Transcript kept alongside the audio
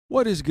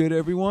What is good,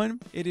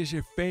 everyone? It is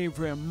your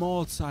favorite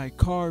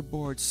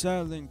multi-cardboard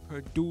selling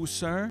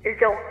producer,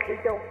 Izoki.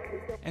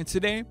 And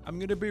today I'm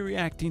going to be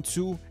reacting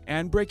to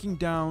and breaking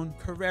down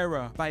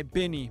Karera by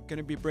BINI. Going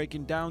to be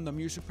breaking down the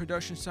music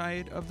production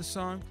side of the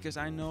song because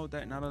I know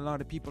that not a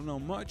lot of people know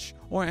much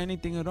or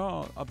anything at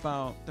all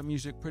about the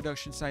music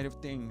production side of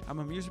things. I'm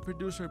a music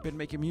producer, been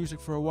making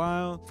music for a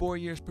while, 4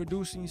 years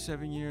producing,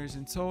 7 years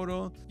in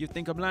total. You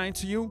think I'm lying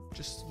to you?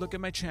 Just look at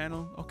my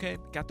channel, okay?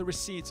 Got the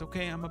receipts,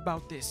 okay? I'm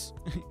about this.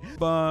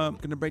 But I'm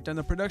gonna break down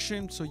the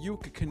production so you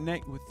can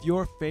connect with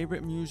your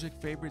favorite music,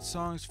 favorite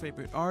songs,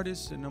 favorite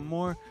artists in a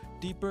more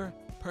deeper,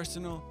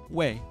 personal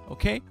way,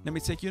 okay? Let me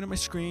take you to my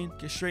screen,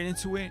 get straight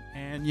into it,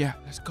 and yeah,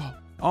 let's go.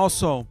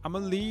 Also, I'm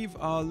gonna leave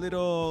a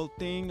little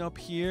thing up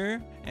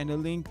here and a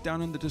link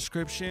down in the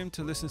description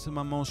to listen to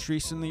my most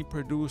recently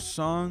produced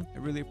song. I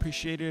really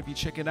appreciate it if you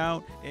check it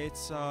out.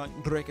 It's a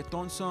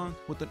reggaeton song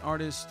with an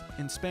artist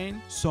in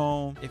Spain.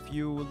 So if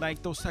you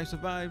like those types of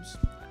vibes,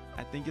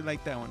 I think you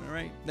like that one, all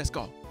right? Let's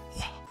go.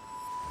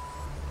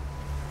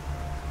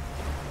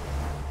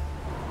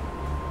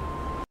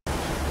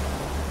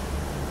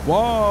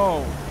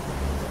 Whoa!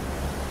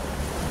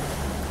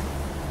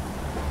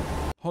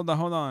 Hold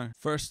on.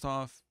 First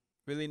off,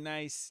 really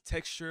nice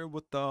texture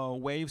with the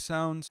wave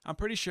sounds. I'm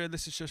pretty sure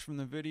this is just from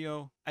the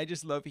video. I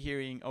just love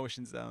hearing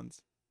ocean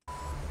sounds.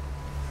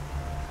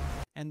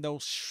 And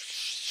those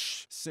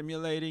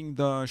simulating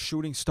the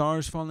shooting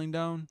stars falling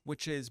down,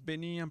 which is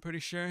BINI, I'm pretty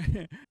sure.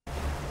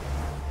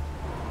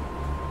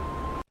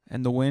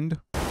 And the wind.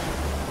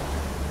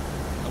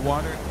 The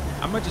water.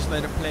 I'm gonna just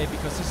let it play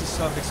because this is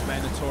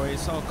self-explanatory.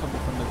 It's all coming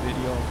from the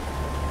video.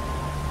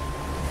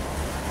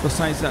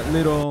 Besides that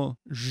little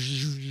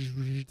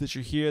that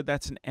you hear,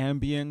 that's an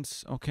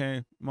ambience,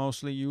 okay?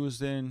 Mostly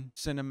used in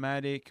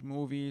cinematic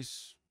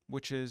movies,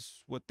 which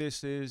is what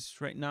this is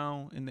right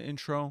now in the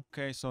intro.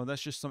 Okay, so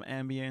that's just some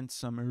ambience,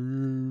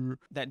 some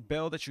that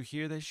bell that you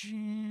hear,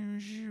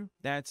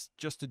 that's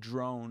just a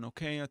drone,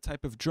 okay? A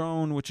type of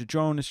drone, which a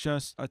drone is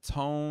just a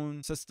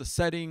tone, sets the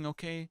setting,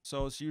 okay?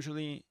 So it's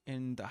usually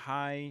in the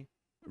high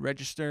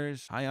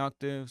registers, high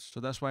octaves, so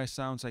that's why it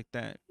sounds like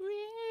that.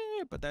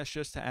 But that's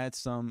just to add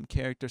some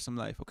character, some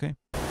life, okay?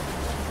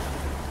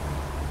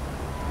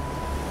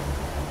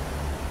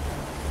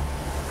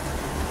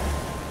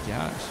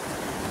 Gosh.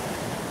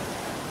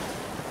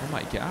 Oh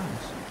my gosh.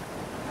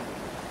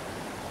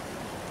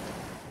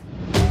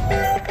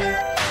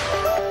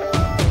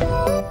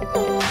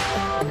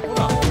 Hold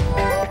on.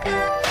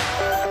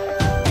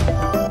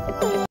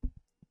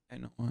 I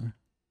know why.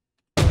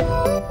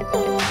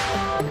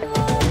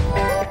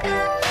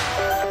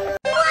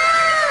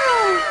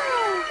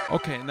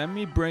 Okay, let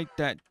me break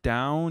that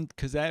down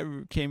because that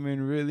came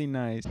in really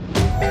nice.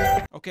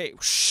 Okay,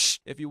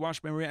 if you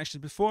watched my reactions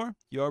before,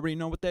 you already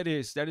know what that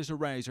is. That is a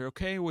riser,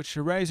 okay? Which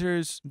a riser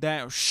is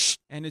that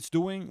and it's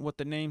doing what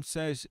the name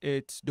says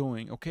it's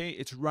doing, okay?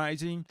 It's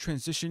rising,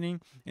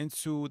 transitioning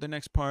into the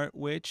next part,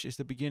 which is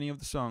the beginning of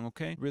the song,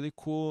 okay? Really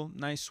cool,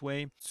 nice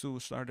way to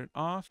start it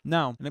off.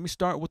 Now, let me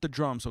start with the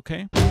drums,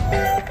 okay?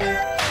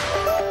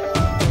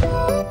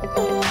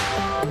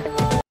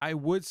 I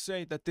would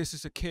say that this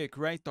is a kick,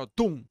 right? The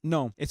doom.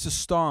 No, it's a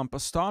stomp. A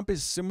stomp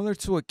is similar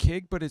to a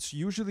kick, but it's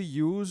usually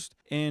used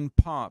in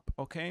pop,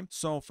 okay?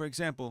 So, for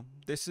example,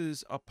 this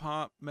is a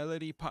pop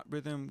melody, pop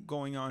rhythm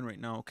going on right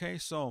now, okay?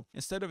 So,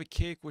 instead of a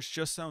kick, which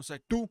just sounds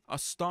like doom, a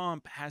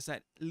stomp has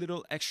that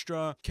little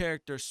extra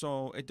character,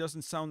 so it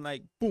doesn't sound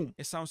like boom.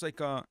 It sounds like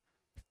a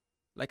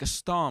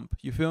stomp,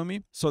 you feel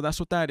me? So that's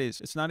what that is.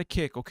 It's not a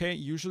kick, okay?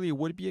 Usually it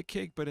would be a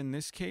kick, but in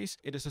this case,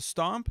 it is a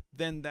stomp.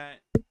 Then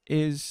that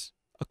is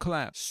a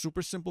clap.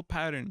 Super simple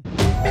pattern.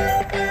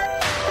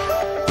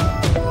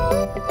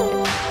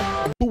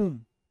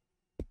 Boom.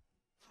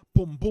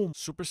 Boom, boom.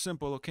 Super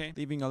simple, okay?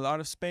 Leaving a lot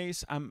of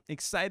space. I'm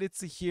excited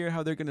to hear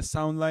how they're gonna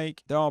sound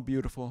like. They're all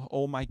beautiful.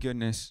 Oh my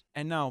goodness.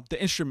 And now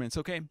the instruments,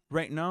 okay?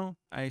 Right now,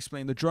 I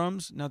explained the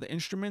drums. Now the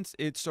instruments,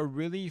 it's a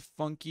really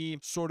funky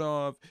sort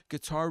of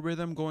guitar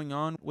rhythm going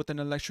on with an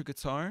electric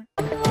guitar.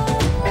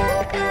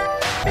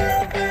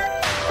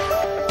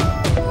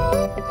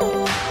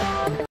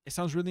 It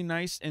sounds really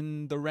nice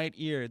in the right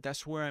ear.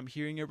 That's where I'm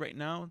hearing it right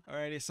now. All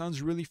right, it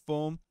sounds really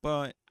full,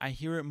 but I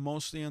hear it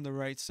mostly on the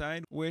right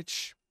side,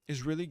 which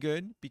is really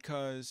good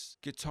because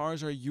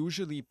guitars are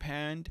usually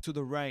panned to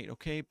the right,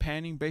 okay?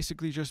 Panning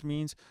basically just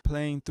means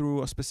playing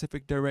through a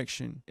specific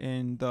direction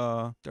in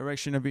the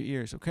direction of your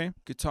ears, okay?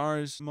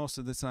 Guitars, most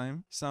of the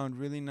time, sound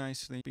really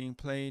nicely being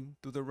played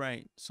to the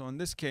right. So in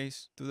this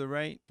case, to the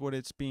right, what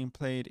it's being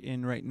played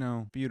in right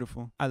now.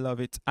 Beautiful. I love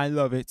it. I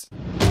love it.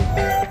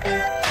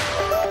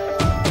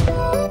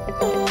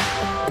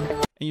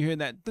 And you hear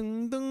that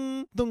ding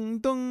ding ding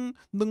ding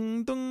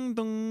ding ding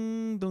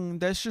ding ding.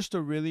 That's just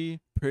a really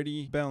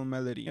pretty bell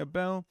melody. A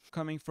bell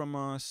coming from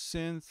a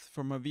synth,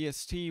 from a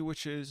VST,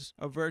 which is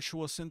a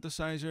virtual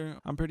synthesizer.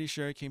 I'm pretty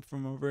sure it came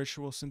from a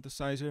virtual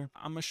synthesizer.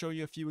 I'm gonna show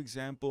you a few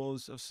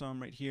examples of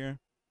some right here,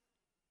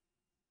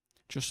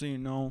 just so you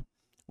know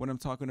what I'm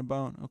talking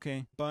about,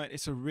 okay? But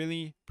it's a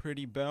really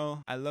pretty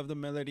bell. I love the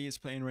melody it's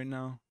playing right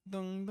now.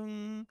 Dung,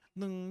 dung,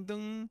 dung,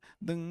 dung,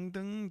 dung,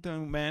 dung,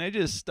 dung. Man, it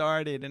just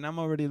started and I'm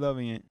already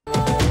loving it.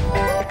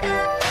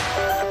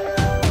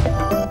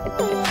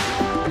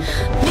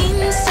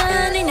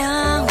 Minsan ay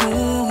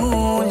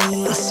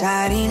nahuhuli ang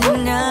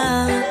sarili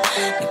na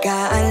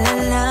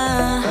nag-aalala,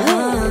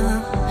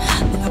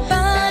 mga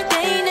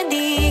bagay na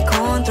di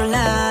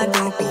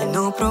kontrolado,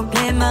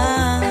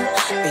 pinoproblema,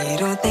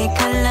 pero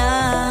teka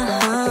lang.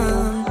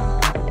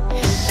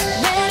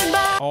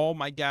 Oh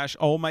my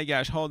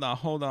gosh, hold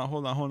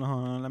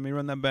on, let me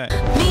run that back.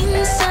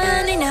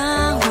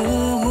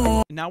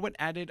 Now it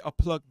added a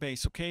plug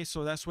bass, okay?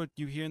 So that's what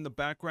you hear in the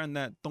background,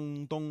 that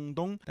dong dong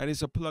dong. That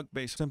is a plug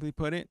bass. Simply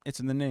put it, it's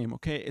in the name,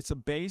 okay? It's a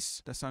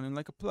bass that's sounding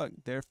like a plug,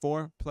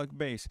 therefore plug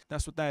bass.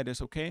 That's what that is,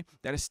 okay?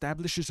 That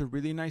establishes a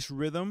really nice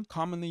rhythm,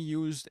 commonly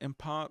used in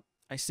pop.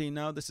 I see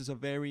now this is a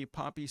very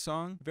poppy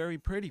song, very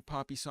pretty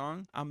poppy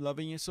song. I'm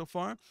loving it so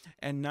far.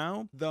 And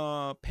now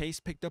the pace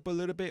picked up a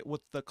little bit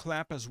with the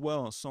clap as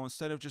well. So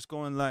instead of just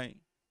going like,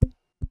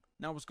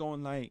 now it's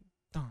going like,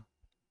 dun,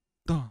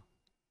 dun,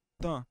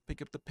 dun.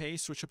 Pick up the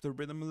pace, switch up the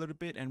rhythm a little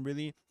bit, and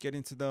really get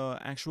into the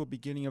actual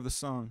beginning of the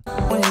song.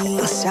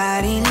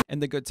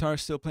 And the guitar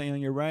still playing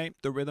on your right,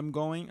 the rhythm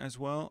going as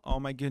well. Oh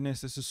my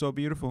goodness, this is so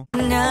beautiful.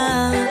 This is a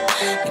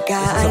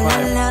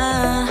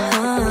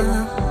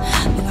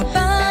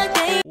vibe.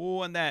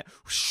 Oh, and that,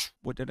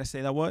 what did I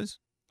say that was?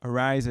 A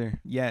riser,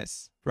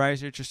 yes.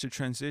 Riser, just to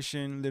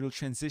transition, little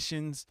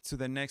transitions to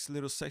the next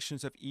little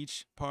sections of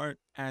each part,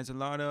 adds a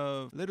lot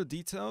of little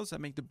details that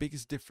make the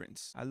biggest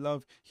difference. I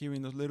love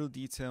hearing those little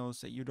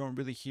details that you don't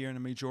really hear in a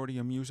majority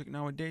of music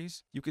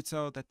nowadays. You could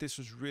tell that this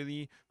was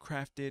really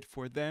crafted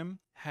for them,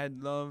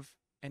 had love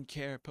and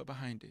care put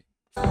behind it.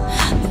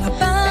 Mga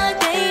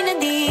bagay na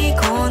di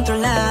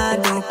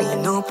kontrolado,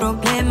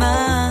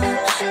 pinoproblema,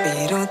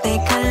 pero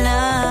teka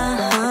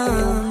lang.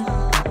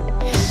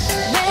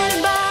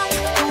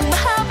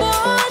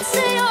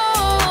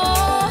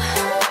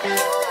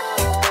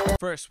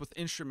 First, with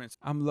instruments,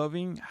 I'm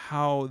loving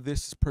how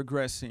this is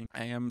progressing.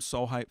 I am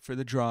so hyped for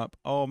the drop.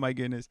 Oh my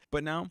goodness.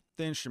 But now,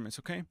 the instruments,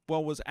 okay?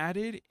 What was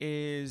added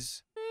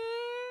is...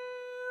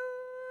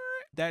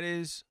 that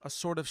is a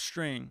sort of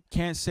string.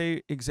 Can't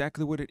say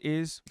exactly what it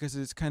is because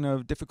it's kind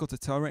of difficult to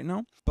tell right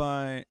now,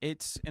 but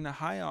it's in a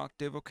high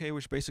octave, okay,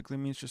 which basically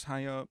means just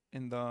high up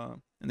in the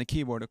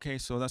keyboard, okay?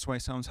 So that's why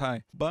it sounds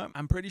high. But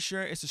I'm pretty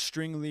sure it's a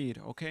string lead,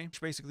 okay?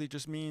 Which basically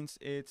just means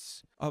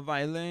it's a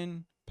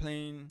violin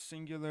playing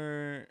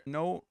singular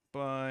note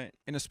but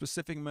in a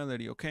specific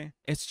melody, okay?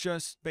 It's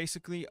just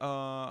basically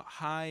a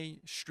high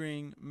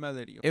string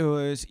melody. It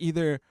was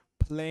either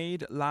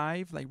played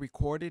live, like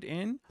recorded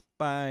in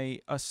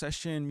by a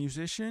session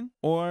musician,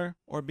 or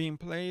being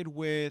played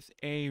with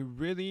a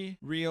really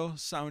real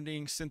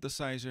sounding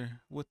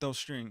synthesizer with those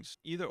strings.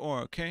 Either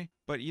or, okay?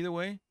 But either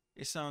way,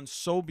 it sounds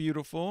so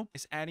beautiful.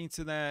 It's adding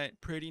to that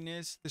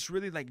prettiness. This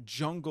really like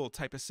jungle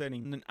type of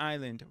setting in an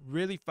island.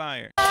 Really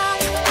fire.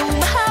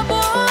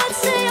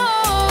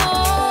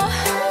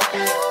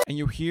 And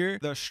you hear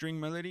the string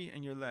melody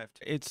on your left.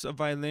 It's a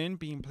violin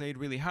being played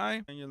really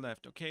high on your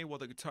left, okay? While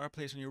the guitar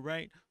plays on your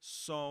right.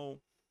 So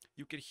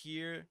you could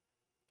hear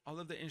all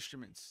of the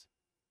instruments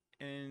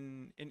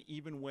in an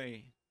even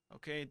way,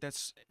 okay?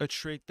 That's a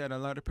trick that a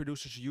lot of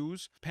producers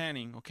use.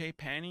 Panning, okay?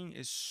 Panning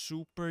is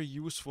super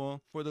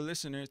useful for the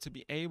listener to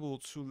be able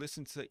to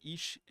listen to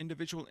each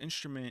individual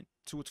instrument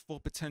to its full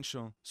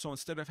potential. So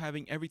instead of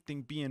having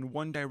everything be in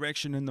one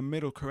direction in the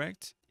middle,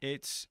 correct?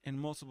 It's in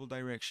multiple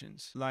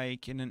directions,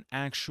 like in an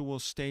actual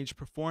stage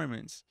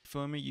performance.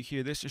 Feel me? You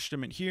hear this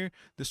instrument here,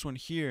 this one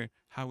here,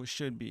 how it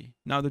should be.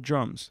 Now the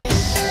drums.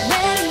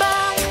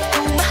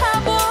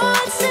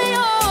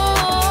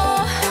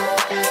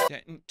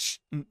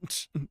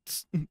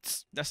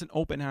 That's an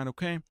open hand,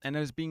 okay? And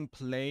that is being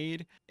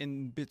played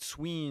in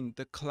between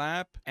the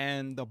clap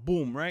and the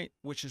boom, right?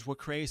 Which is what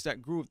creates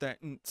that groove, that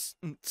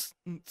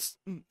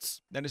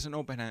that is an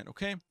open hand,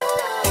 okay?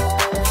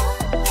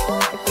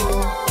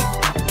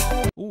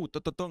 Ooh,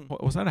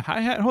 was that a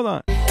hi-hat? Hold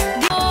on.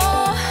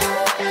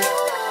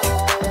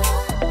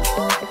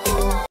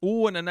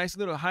 Ooh, and a nice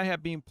little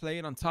hi-hat being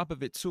played on top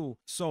of it too.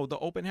 So the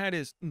open hat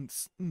is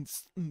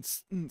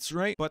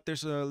right? But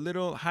there's a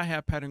little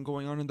hi-hat pattern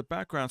going on in the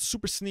background.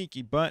 Super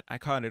sneaky, but I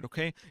caught it,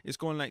 okay? It's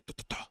going like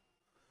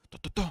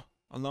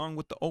along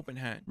with the open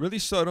hat. Really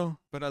subtle,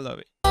 but I love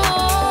it.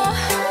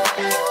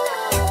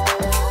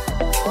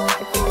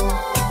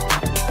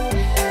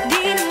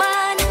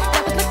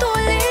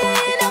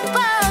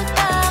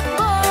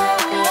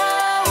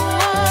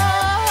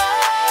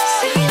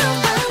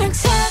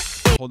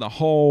 Hold on.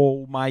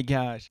 Oh my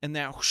gosh. And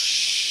that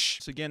whoosh.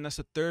 So again, that's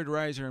the third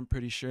riser, I'm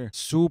pretty sure.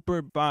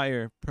 Super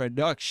fire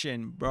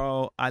production,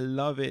 bro. I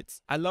love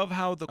it. I love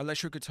how the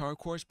electric guitar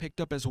chords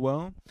picked up as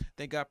well.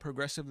 They got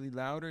progressively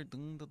louder,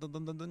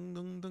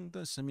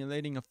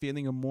 simulating a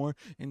feeling of more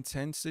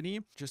intensity.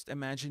 Just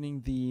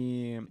imagining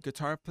the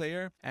guitar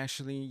player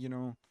actually, you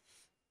know,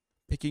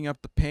 picking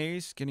up the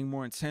pace, getting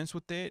more intense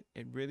with it.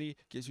 It really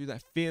gives you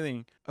that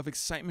feeling of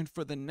excitement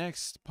for the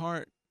next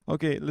part.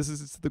 Okay, let's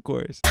listen to the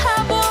chorus.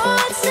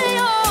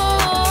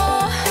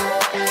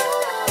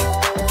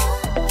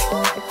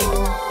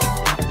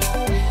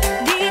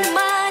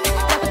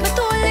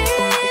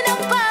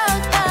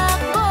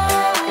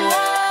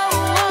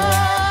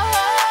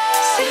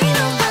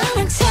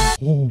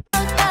 Oh.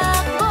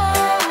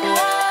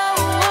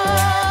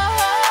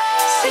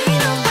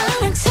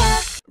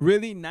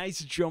 Really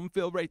nice drum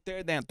fill right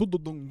there. Then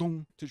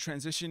to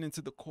transition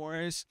into the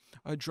chorus.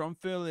 A drum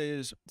fill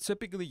is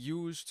typically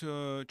used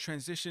to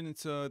transition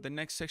into the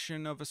next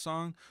section of a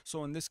song.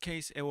 So in this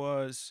case, it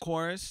was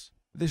chorus.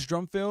 This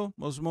drum fill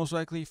was most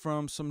likely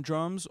from some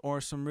drums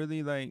or some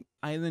really like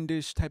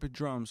islandish type of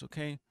drums.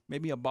 Okay,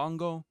 maybe a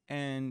bongo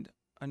and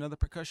another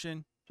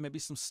percussion, maybe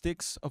some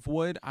sticks of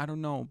wood. I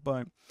don't know,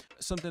 but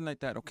something like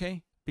that.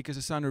 Okay. Because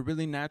it sounded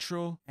really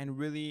natural and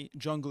really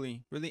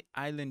jungly, really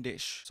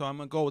islandish. So I'm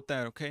gonna go with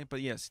that, okay? But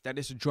yes, that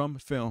is a drum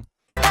fill.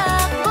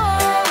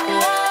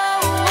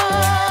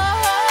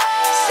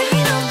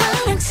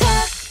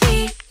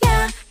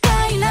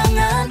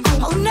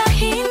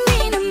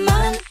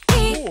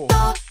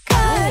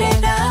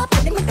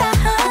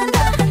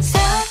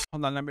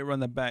 Hold on, let me run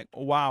that back.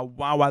 Wow,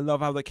 I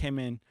love how that came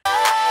in.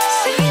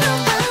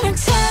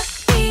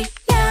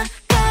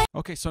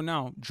 Okay, so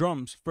now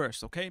drums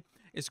first, okay?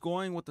 It's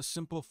going with the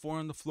simple 4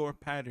 on the floor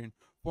pattern.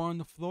 4 on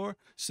the floor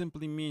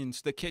simply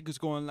means the kick is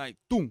going like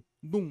doom,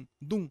 doom,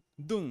 doom,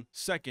 doom.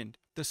 Second,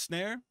 the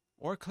snare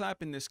or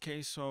clap in this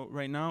case. So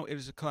right now it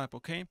is a clap,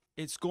 okay?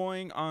 It's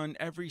going on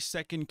every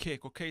second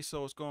kick, okay?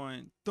 So it's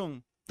going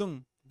dum,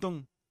 dum,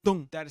 dum,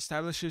 dum. That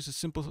establishes a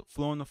simple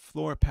 4 on the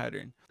floor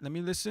pattern. Let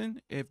me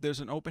listen if there's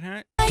an open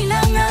hat.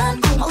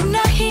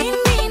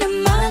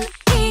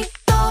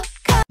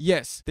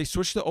 Yes, they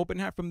switched the open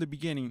hat from the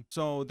beginning.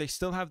 So they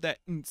still have that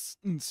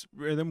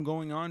rhythm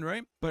going on,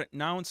 right? But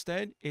now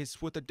instead,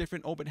 it's with a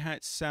different open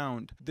hat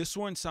sound. This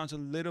one sounds a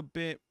little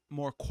bit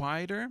more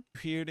quieter.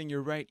 You hear it in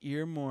your right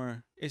ear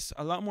more. It's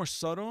a lot more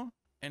subtle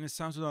and it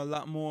sounds a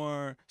lot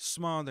more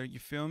smaller, you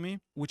feel me?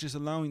 Which is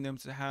allowing them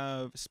to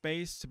have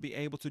space to be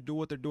able to do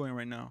what they're doing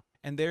right now.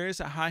 And there is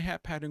a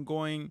hi-hat pattern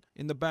going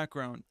in the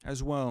background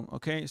as well,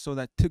 okay? So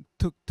that tuk,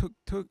 tuk, tuk,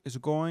 tuk is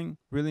going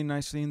really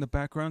nicely in the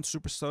background,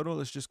 super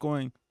subtle. It's just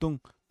going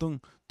dung,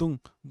 dung, dung,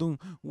 dung,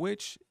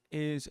 which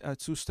is a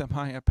 2-step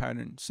hi-hat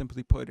pattern,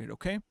 simply put it,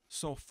 okay?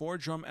 So 4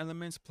 drum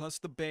elements plus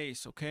the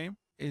bass, okay,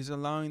 is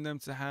allowing them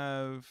to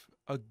have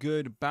a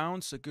good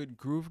bounce, a good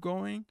groove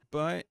going,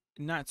 but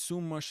not too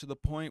much to the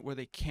point where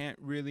they can't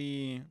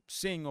really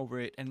sing over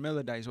it and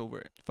melodize over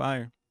it.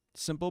 Fire.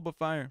 Simple but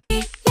fire.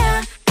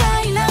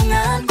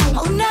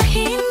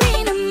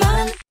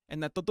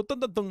 And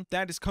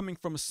that is coming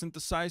from a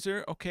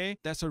synthesizer, okay?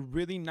 That's a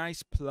really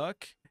nice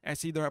pluck.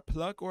 It's either a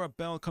pluck or a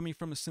bell coming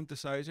from a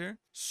synthesizer.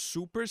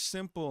 Super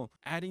simple.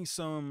 Adding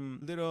some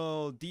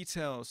little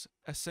details,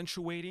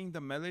 accentuating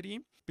the melody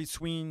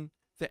between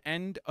the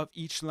end of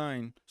each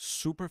line.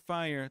 Super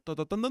fire.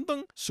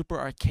 Super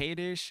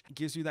arcade-ish.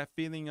 Gives you that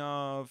feeling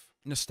of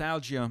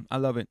nostalgia. I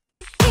love it.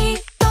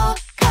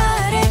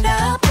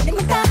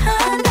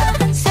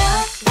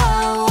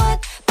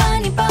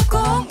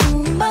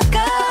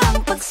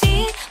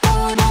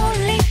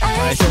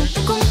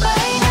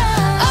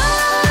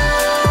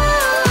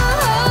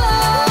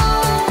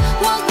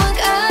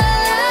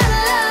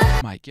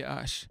 My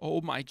gosh.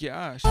 Oh my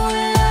gosh.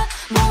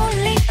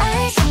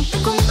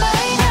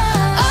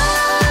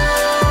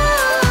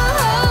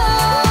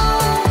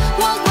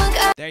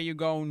 There you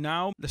go.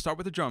 Now let's start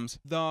with the drums.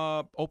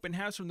 The open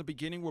hats from the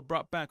beginning were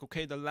brought back,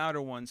 okay? The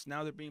louder ones.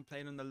 Now they're being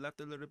played on the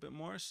left a little bit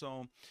more.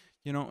 So,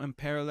 you know, in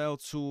parallel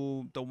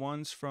to the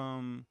ones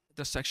from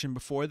the section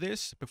before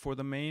this, before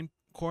the main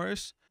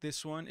chorus,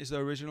 this one is the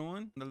original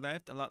one on the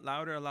left, a lot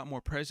louder, a lot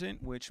more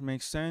present, which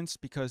makes sense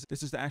because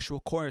this is the actual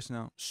chorus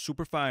now.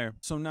 Super fire.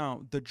 So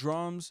now the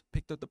drums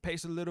picked up the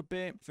pace a little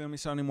bit, feel me,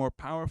 sounding more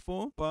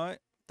powerful, but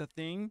the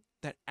thing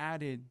that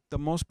added the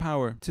most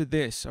power to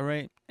this, all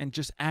right, and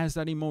just adds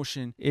that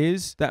emotion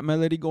is that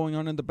melody going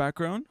on in the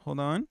background. Hold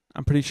on,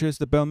 I'm pretty sure it's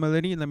the bell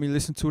melody. Let me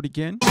listen to it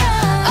again.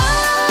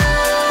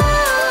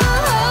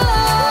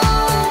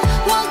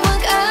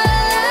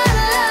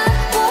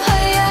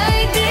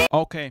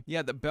 Okay,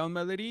 yeah, the bell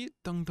melody,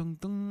 dung, dung,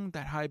 dung,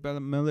 that high bell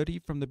melody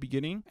from the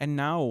beginning. And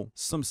now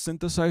some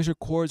synthesizer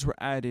chords were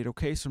added,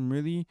 okay? Some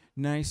really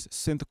nice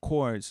synth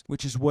chords,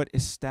 which is what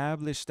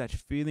established that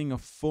feeling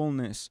of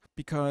fullness.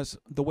 Because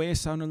the way it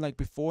sounded like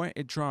before,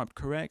 it dropped,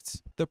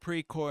 correct? The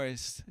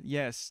pre-chorus,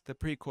 yes, the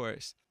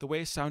pre-chorus. The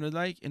way it sounded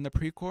like in the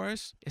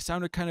pre-chorus, it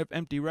sounded kind of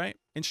empty, right?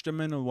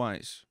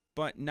 Instrumental-wise.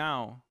 But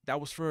now,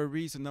 that was for a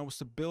reason. That was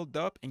to build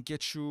up and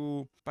get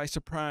you by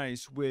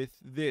surprise with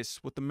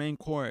this, with the main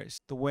chorus.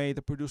 The way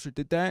the producer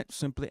did that,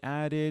 simply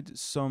added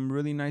some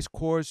really nice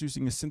chords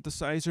using a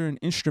synthesizer, an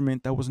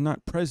instrument that was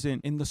not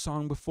present in the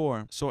song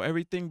before. So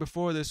everything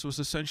before this was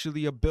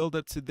essentially a build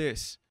up to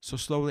this. So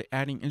slowly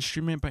adding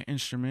instrument by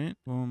instrument.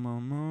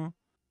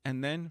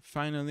 And then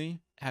finally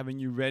having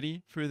you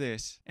ready for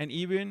this. And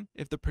even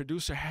if the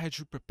producer had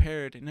you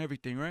prepared and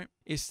everything, right?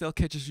 It still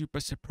catches you by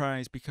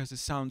surprise because it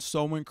sounds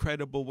so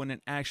incredible when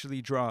it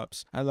actually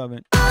drops. I love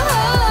it.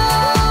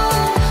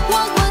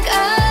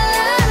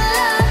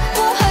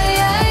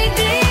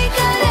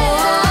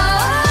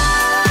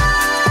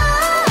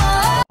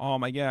 Oh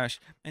my gosh.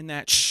 And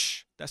that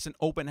shh, that's an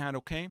open hat,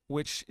 okay?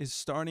 Which is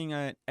starting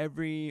at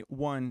every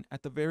one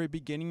at the very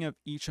beginning of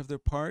each of their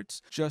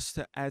parts, just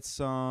to add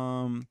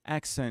some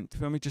accent.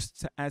 Feel me? Just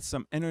to add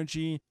some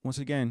energy. Once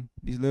again,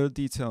 these little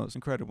details,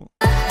 incredible.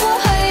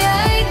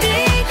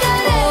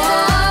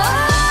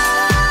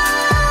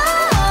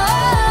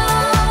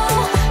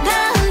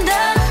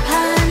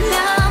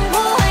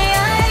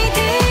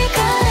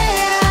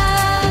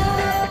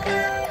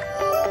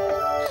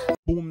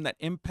 Boom, that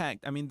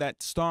impact, I mean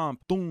that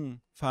stomp,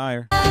 boom,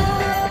 fire.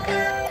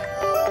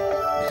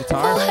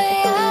 Guitar.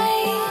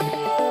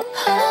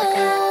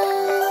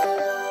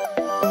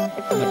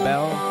 And the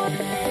bell.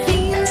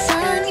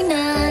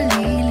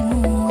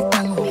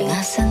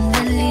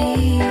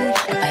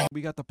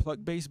 We got the pluck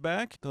bass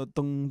back, the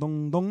dung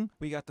dung dung.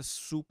 We got the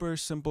super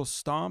simple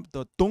stomp,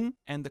 the dung,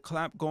 and the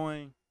clap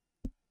going.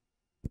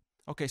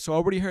 Okay, so I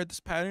already heard this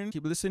pattern.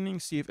 Keep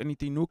listening, see if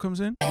anything new comes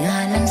in.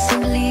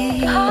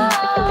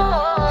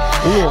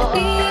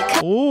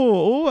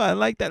 Oh, I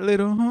like that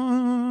little.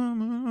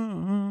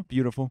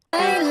 Beautiful.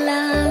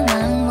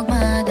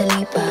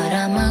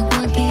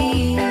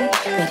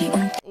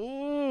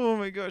 Oh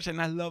my gosh,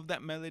 and I love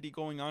that melody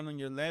going on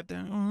your left.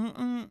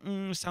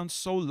 Sounds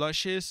so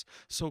luscious,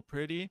 so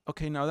pretty.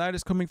 Okay, now that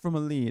is coming from a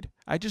lead.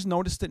 I just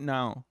noticed it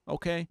now,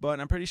 okay?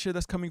 But I'm pretty sure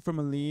that's coming from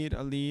a lead.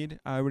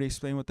 I already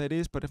explained what that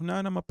is, but if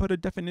not, I'm gonna put a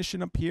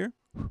definition up here.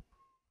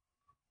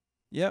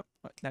 Yep,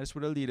 that is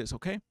what a lead is,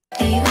 okay?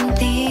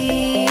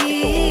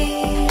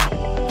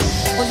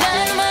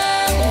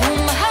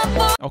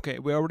 Okay,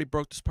 we already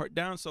broke this part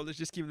down, so let's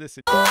just keep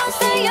listening.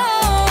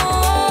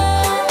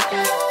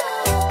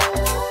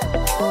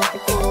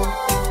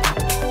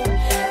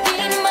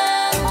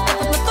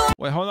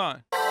 Wait, hold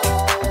on.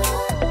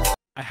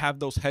 I have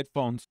those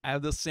headphones. I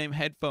have the same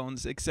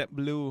headphones except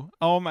blue.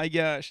 Oh my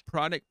gosh.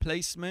 Product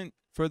placement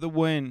for the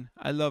win.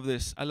 I love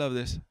this. I love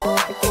this.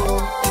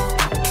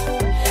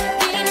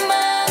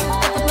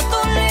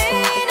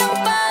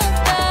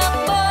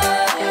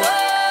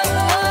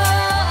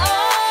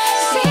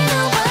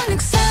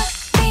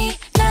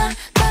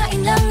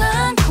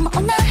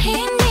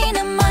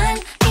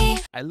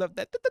 I love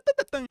that.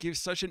 Gives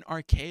such an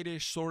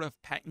arcadish sort of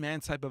Pac-Man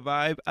type of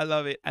vibe. I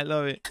love it. I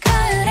love it.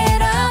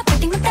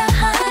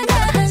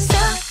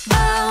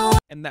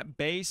 And that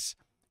bass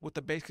with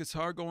the bass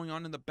guitar going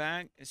on in the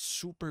back is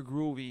super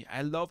groovy.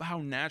 I love how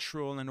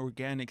natural and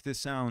organic this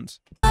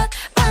sounds.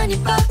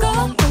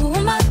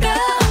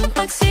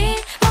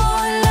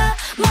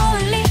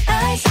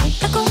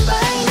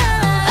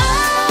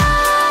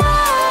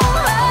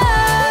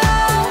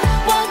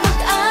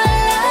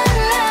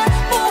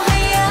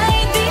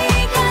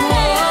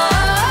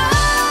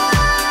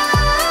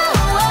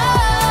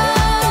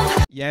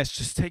 Yes,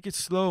 just take it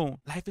slow.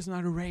 Life is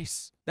not a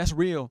race. That's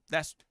real.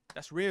 That's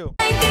real.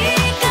 Oh.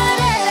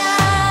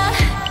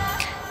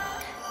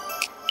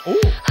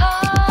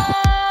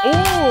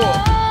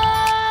 Oh.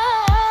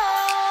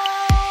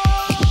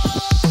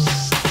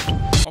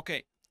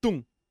 Okay.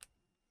 Boom.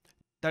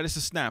 That is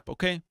a snap,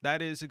 okay?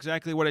 That is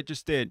exactly what I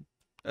just did.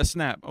 A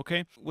snap,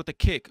 okay? With a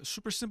kick. A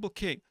super simple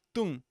kick.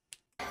 Boom.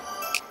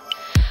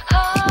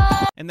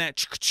 And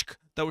that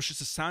was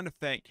just a sound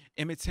effect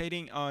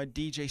imitating a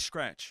DJ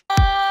scratch.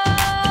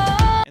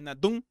 And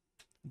that dung,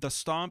 the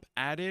stomp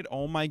added.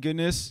 Oh my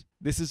goodness.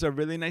 This is a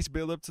really nice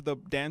build up to the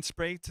dance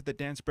break, to the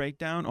dance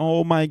breakdown.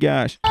 Oh my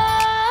gosh.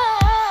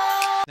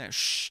 That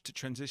shh to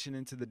transition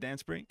into the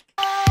dance break.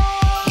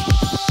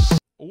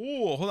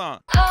 Oh, hold on.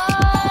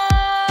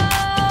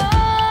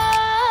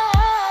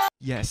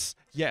 Yes,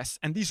 yes.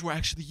 And these were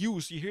actually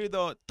used. You hear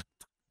the,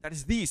 that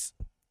is these.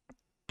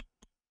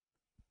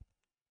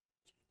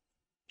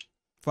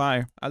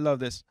 Fire. I love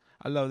this.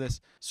 I love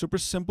this. Super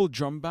simple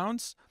drum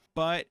bounce,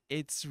 but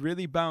it's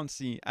really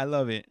bouncy. I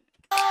love it.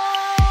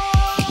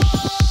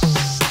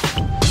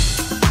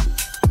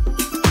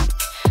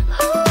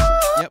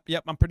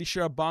 Yep. I'm pretty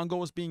sure a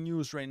bongo is being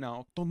used right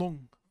now. Dong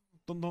dong,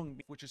 dong dong,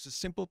 which is a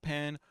simple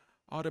pan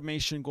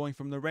automation going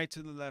from the right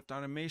to the left.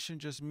 Automation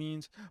just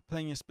means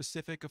playing a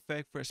specific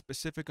effect for a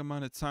specific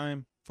amount of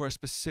time for a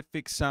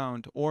specific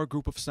sound or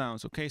group of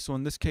sounds. Okay, so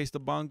in this case, the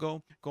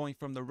bongo going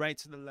from the right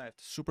to the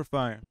left. Super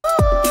fire.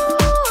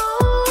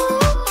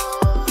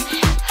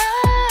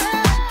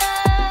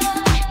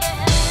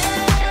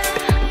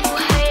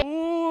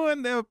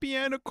 And the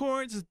piano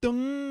chords,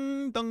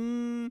 dung,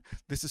 dung.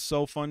 This is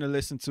so fun to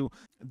listen to.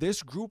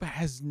 This group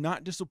has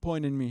not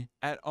disappointed me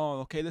at all.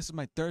 Okay, this is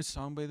my third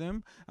song by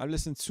them. I've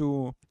listened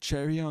to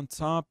Cherry on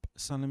Top,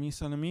 Salami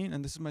Salami,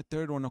 and this is my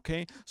third one.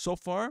 Okay, so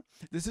far,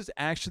 this is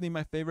actually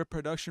my favorite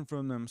production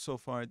from them so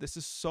far. This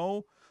is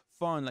so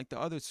fun, like the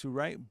other two,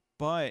 right?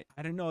 But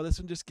I don't know, this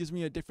one just gives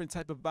me a different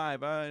type of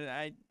vibe.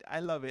 I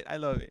love it. I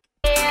love it.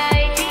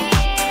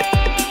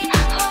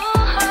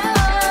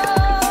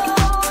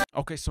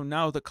 Okay, so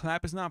now the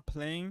clap is not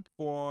playing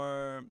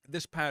for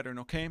this pattern,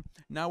 okay?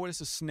 Now it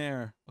is a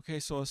snare, okay?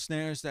 So a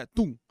snare is that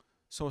doom.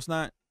 So it's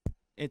not,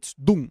 it's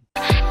doom.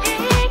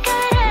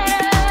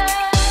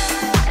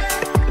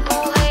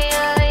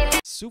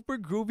 Super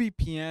groovy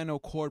piano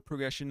chord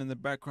progression in the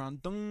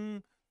background.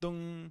 Dung,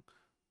 dung,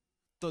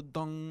 da,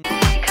 dung. Hey,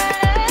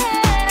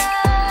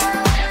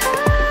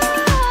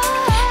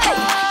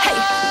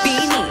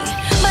 BINI.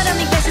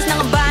 Maraming beses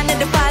na nga ba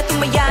nadapa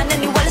tumaya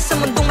naniwala sa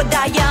mundong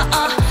madaya.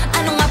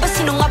 Ano nga ba,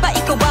 sino nga ba,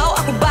 ikaw ba o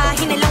ako ba?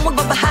 Hinalang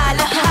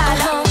magbabahala.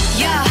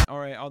 Yeah.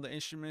 Alright, all the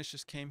instruments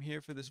just came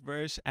here for this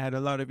verse. Add a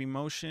lot of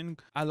emotion.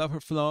 I love her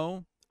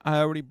flow. I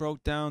already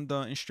broke down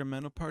the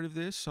instrumental part of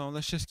this, so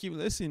let's just keep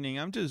listening.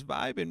 I'm just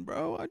vibing,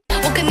 bro.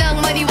 Huwag ka nang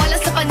maniwala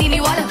sa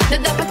paniniwala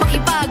na dapat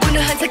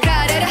makipagunahan sa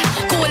karera.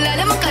 Kung wala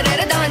namang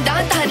karera,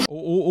 dahan-dahan.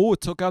 Oh, it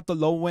took out the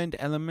low-end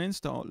elements,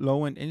 the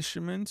low-end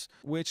instruments,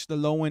 which the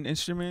low-end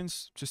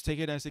instruments, just take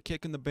it as a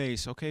kick in the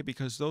bass, okay?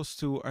 Because those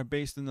two are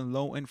based in the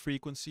low-end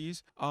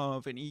frequencies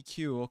of an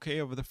EQ, okay?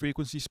 Over the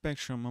frequency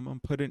spectrum. I'm going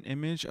to put an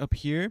image up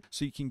here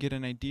so you can get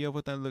an idea of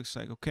what that looks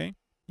like, okay?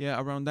 Yeah,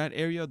 around that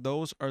area,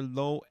 those are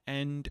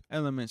low-end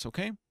elements,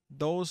 okay?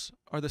 Those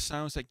are the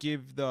sounds that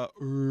give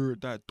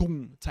that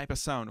doom type of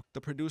sound. The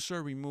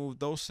producer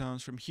removed those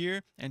sounds from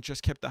here and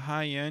just kept the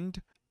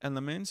high-end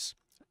elements,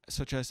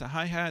 such as the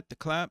hi-hat, the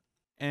clap,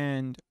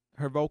 and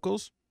her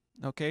vocals,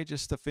 okay?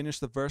 Just to finish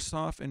the verse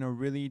off in a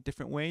really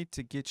different way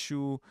to get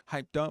you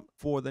hyped up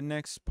for the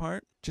next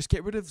part. Just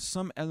get rid of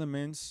some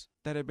elements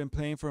that have been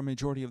playing for a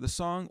majority of the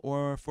song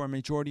or for a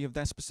majority of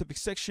that specific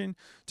section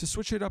to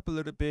switch it up a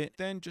little bit.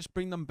 Then just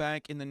bring them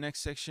back in the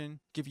next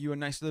section, give you a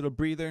nice little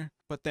breather.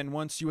 But then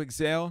once you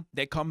exhale,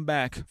 they come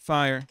back.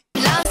 Fire.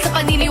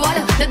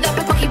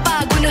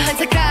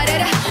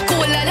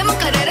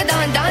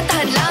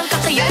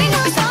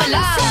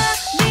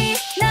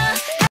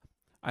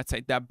 I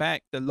take that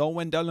back. The low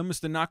end elements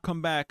did not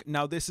come back.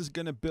 Now this is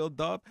gonna build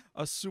up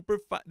a this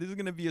is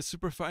gonna be a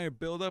super fire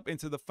build up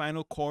into the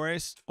final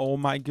chorus. Oh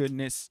my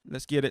goodness.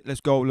 Let's get it. Let's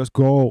go. Let's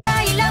go.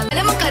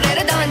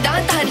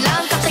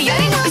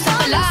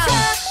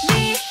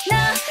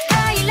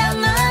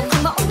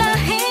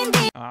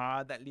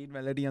 That lead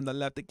melody on the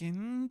left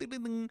again.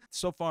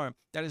 So far,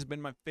 that has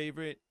been my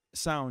favorite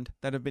sound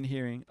that I've been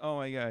hearing. Oh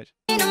my gosh.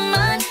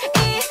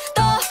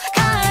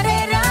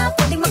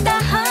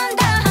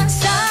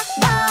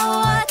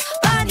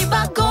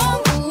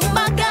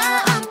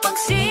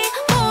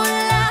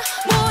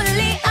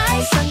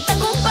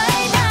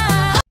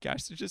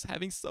 Gosh, they're just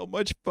having so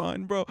much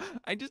fun, bro.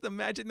 I just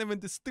imagine them in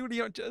the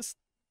studio just...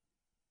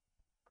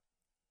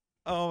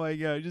 Oh my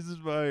gosh, this is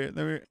fire.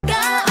 Let me...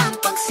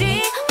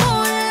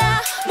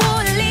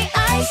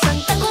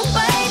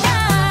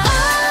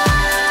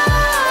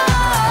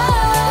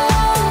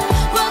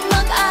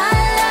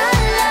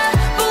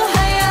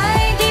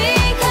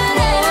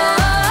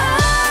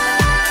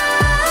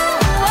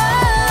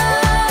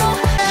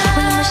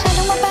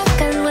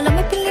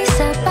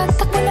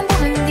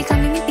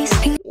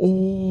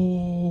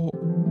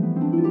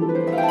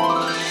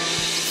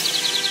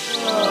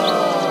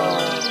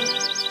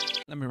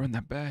 Let me run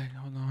that back.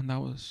 Hold on, that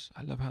was...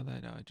 I love how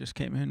that just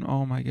came in.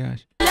 Oh my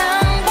gosh.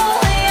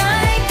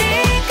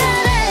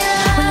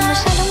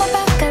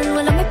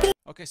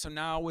 Okay, so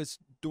now it's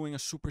doing a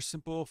super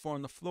simple 4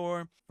 on the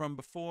floor from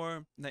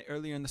before, like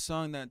earlier in the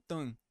song, that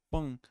dung,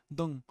 bung,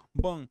 dung,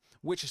 bung,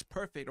 which is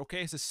perfect,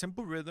 okay? It's a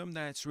simple rhythm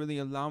that's really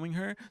allowing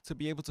her to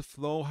be able to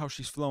flow how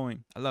she's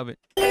flowing. I love it.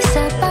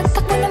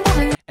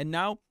 And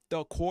now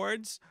the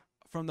chords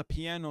from the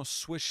piano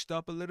switched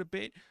up a little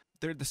bit.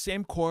 They're the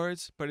same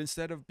chords, but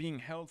instead of being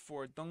held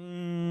for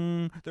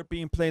dung, they're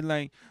being played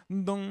like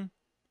dung,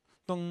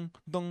 dung,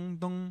 dung,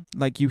 dung,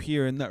 like you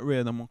hear in that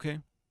rhythm,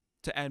 okay?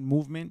 To add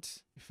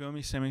movement, you feel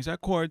me? Same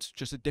exact chords,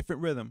 just a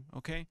different rhythm,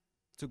 okay?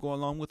 To go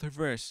along with her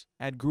verse.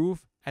 Add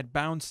groove, add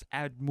bounce,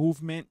 add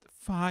movement.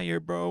 Fire,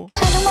 bro.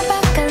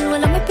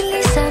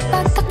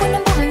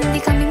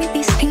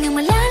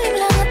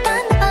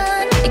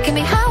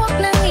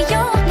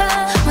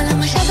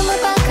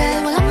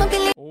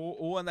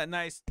 Oh, and that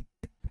nice...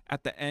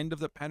 At the end of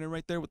the pattern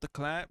right there with the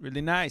clap, really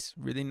nice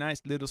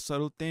little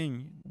subtle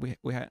thing.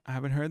 I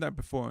haven't heard that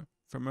before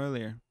from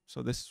earlier,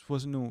 so this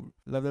was new.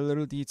 Love the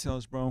little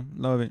details, bro.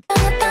 Love it.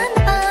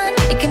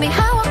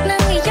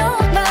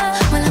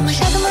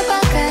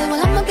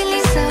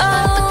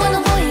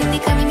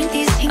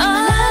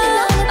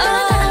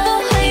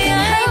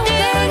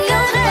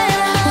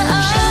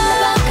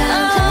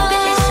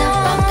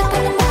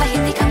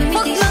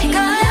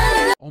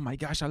 Oh my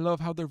gosh, I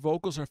love how their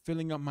vocals are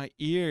filling up my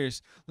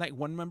ears. Like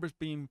one member's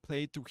being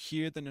played through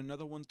here, then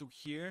another one through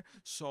here.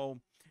 So,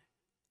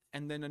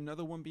 and then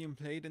another one being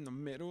played in the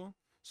middle.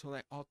 So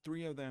like all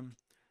three of them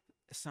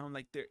sound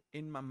like they're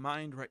in my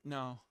mind right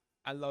now.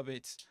 I love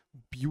it.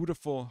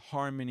 Beautiful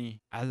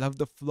harmony. I love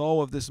the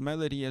flow of this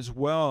melody as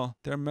well.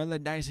 They're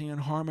melodizing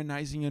and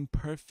harmonizing in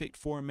perfect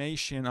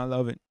formation. I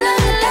love it.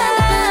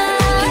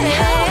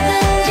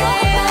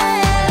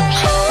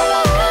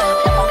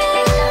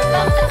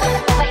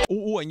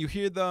 Oh, Oh, and you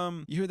hear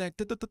that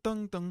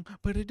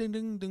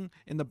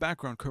in the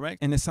background, correct?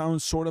 And it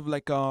sounds sort of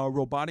like a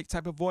robotic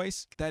type of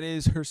voice. That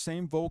is her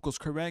same vocals,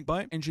 correct?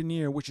 But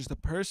engineer, which is the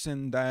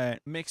person that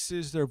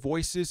mixes their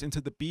voices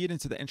into the beat,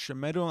 into the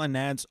instrumental, and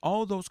adds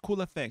all those cool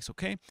effects,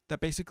 okay?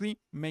 That basically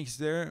makes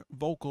their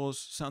vocals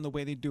sound the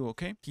way they do,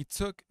 okay? He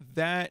took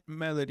that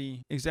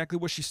melody, exactly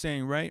what she's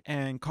saying, right?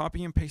 And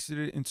copy and pasted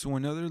it into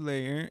another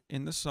layer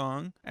in the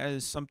song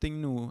as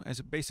something new, as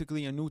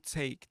basically a new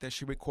take that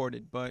she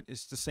recorded, but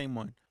it's the same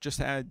one, just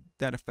to add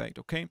that effect,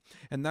 okay?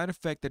 And that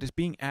effect that is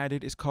being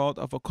added is called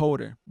a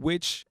vocoder,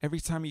 which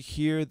every time you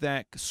hear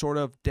that sort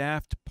of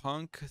Daft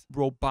Punk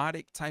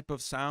robotic type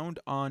of sound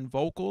on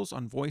vocals,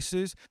 on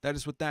voices, that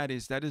is what that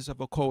is. That is a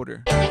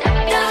vocoder.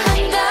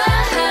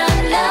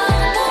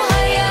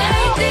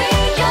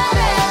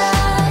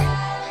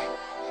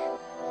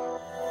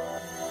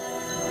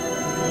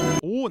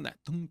 Oh, and that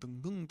dun,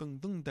 dun, dun, dun,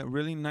 dun, that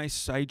really nice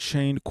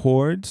sidechained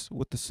chords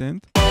with the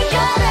synth.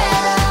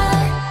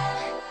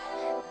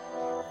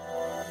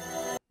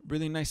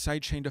 Really nice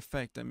sidechained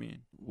effect, I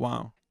mean.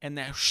 Wow. And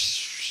that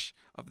whoosh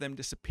of them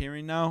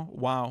disappearing now.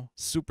 Wow.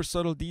 Super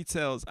subtle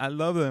details. I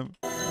love them.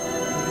 The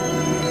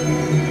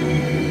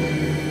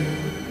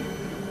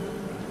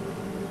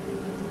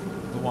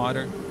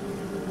water.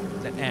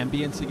 That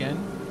ambience again.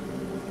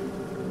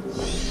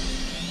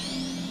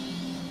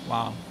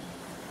 Wow.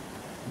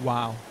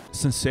 Wow.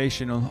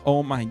 Sensational.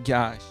 Oh my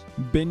gosh.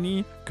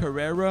 BINI,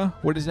 Karera.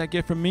 What does that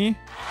get from me?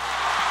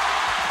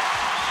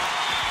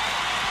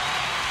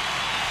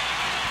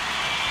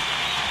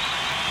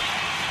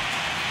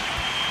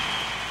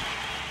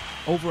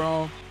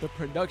 Overall, the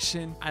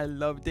production, I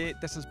loved it.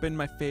 This has been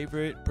my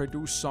favorite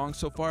produced song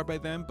so far by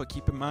them, but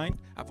keep in mind,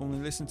 I've only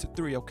listened to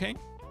 3, okay?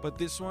 But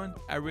this one,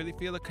 I really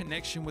feel a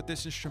connection with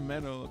this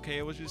instrumental, okay?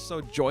 It was just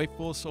so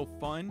joyful, so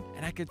fun,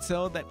 and I could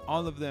tell that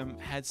all of them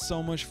had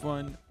so much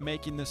fun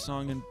making the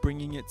song and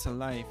bringing it to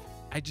life.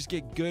 I just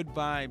get good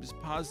vibes,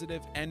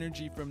 positive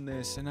energy from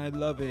this, and I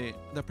love it.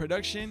 The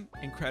production,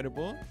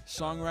 incredible.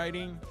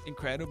 Songwriting,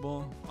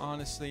 incredible,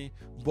 honestly.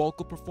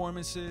 Vocal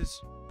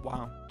performances,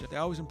 wow. They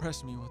always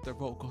impress me with their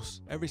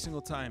vocals every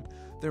single time.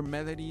 Their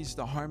melodies,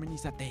 the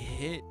harmonies that they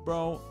hit,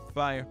 bro,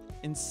 fire.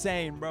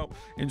 Insane, bro.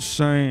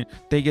 Insane.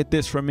 They get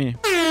this from me.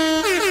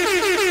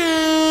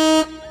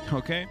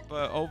 Okay,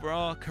 but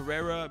overall,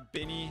 Karera,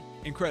 BINI,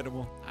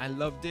 incredible. I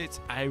loved it.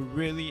 I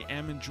really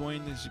am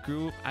enjoying this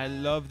group. I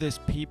love this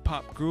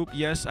PPop group.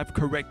 Yes, I've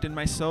corrected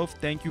myself.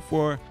 Thank you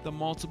for the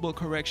multiple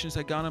corrections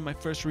I got on my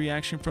first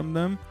reaction from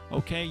them.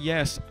 Okay,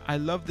 yes, I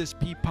love this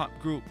PPop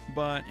group,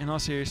 but in all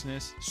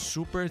seriousness,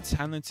 super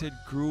talented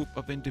group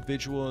of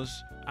individuals.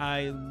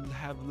 I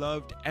have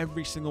loved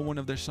every single one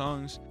of their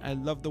songs. I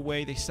love the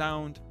way they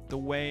sound, the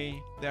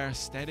way their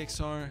aesthetics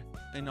are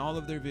in all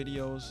of their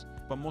videos,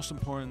 but most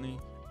importantly,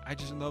 I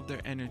just love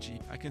their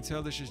energy. I can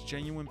tell there's just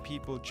genuine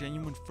people,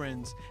 genuine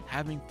friends,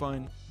 having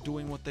fun,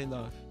 doing what they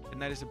love. And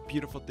that is a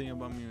beautiful thing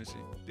about music.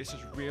 This is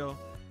real,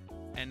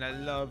 and I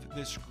love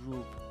this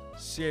group.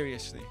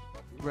 Seriously.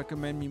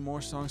 Recommend me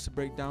more songs to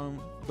break down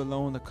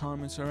below in the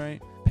comments,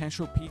 alright?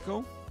 Pancho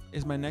Pico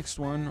is my next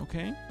one,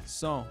 okay?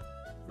 So,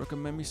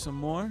 recommend me some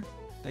more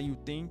that you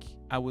think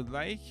I would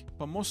like,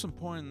 but most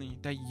importantly,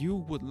 that you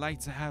would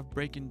like to have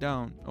breaking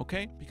down,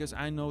 okay? Because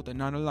I know that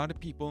not a lot of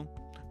people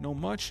know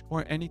much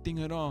or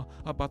anything at all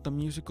about the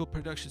musical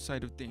production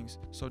side of things.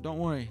 So don't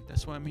worry,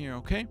 that's why I'm here,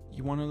 okay?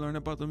 You want to learn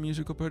about the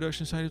musical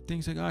production side of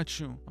things? I got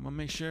you. I'm gonna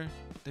make sure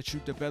that you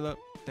develop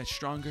that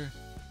stronger,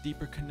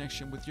 deeper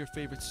connection with your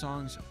favorite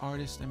songs,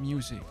 artists, and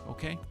music,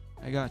 okay?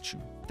 I got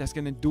you. That's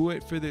gonna do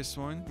it for this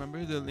one.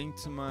 Remember, the link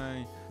to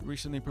my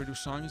recently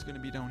produced song is gonna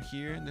be down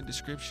here in the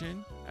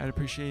description. I'd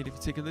appreciate if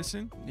you take a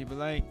listen, leave a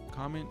like,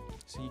 comment,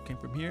 say you came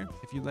from here.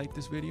 If you like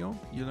this video,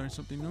 you learned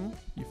something new,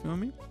 you feel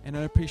me? And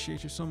I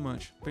appreciate you so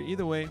much. But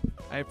either way,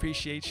 I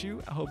appreciate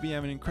you. I hope you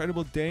have an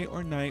incredible day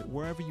or night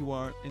wherever you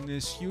are in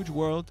this huge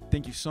world.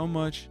 Thank you so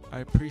much. I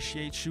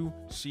appreciate you.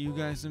 See you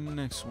guys in the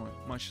next one.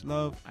 Much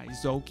love.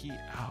 Izoki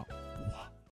out.